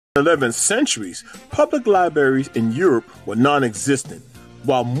11th centuries, public libraries in Europe were non-existent,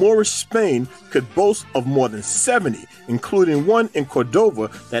 while Moorish Spain could boast of more than 70, including one in Cordova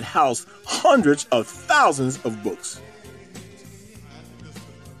that housed hundreds of thousands of books.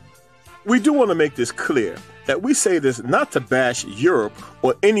 We do want to make this clear that we say this not to bash Europe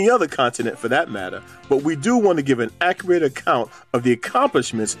or any other continent for that matter, but we do want to give an accurate account of the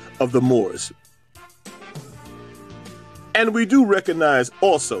accomplishments of the Moors. And we do recognize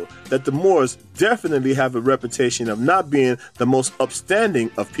also that the Moors definitely have a reputation of not being the most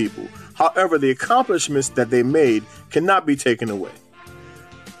upstanding of people. However, the accomplishments that they made cannot be taken away.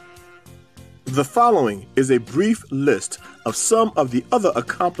 The following is a brief list of some of the other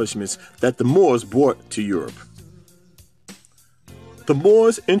accomplishments that the Moors brought to Europe. The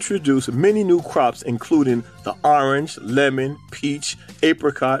Moors introduced many new crops including the orange, lemon, peach,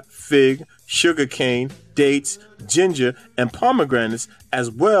 apricot, fig, sugarcane, dates, ginger, and pomegranates, as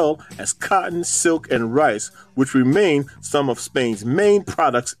well as cotton, silk, and rice, which remain some of Spain's main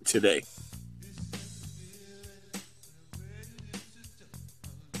products today.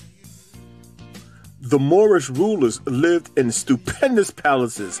 The Moorish rulers lived in stupendous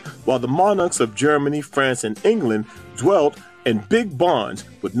palaces, while the monarchs of Germany, France, and England dwelt in big barns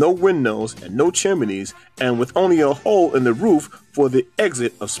with no windows and no chimneys, and with only a hole in the roof for the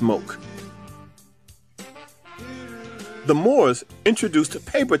exit of smoke. The Moors introduced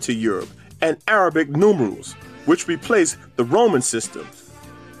paper to Europe and Arabic numerals, which replaced the Roman system.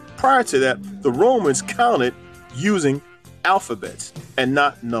 Prior to that, the Romans counted using alphabets and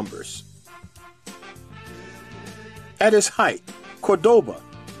not numbers. At its height, Cordova,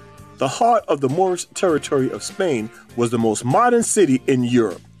 the heart of the Moorish territory of Spain, was the most modern city in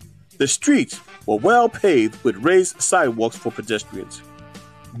Europe. The streets were well paved with raised sidewalks for pedestrians.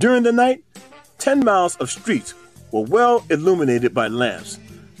 During the night, 10 miles of streets were well illuminated by lamps.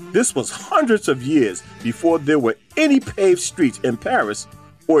 This was hundreds of years before there were any paved streets in Paris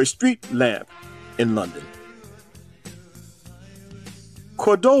or a street lamp in London.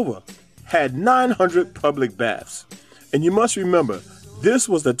 Cordova had 900 public baths. And you must remember, this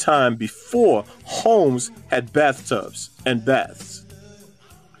was the time before homes had bathtubs and baths.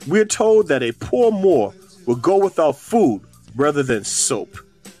 We're told that a poor Moor would go without food rather than soap.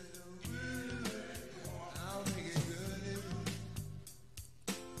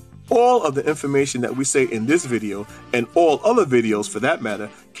 All of the information that we say in this video, and all other videos for that matter,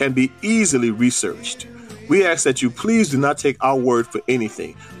 can be easily researched. We ask that you please do not take our word for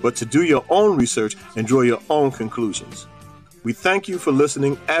anything, but to do your own research and draw your own conclusions. We thank you for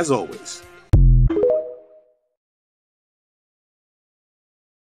listening as always.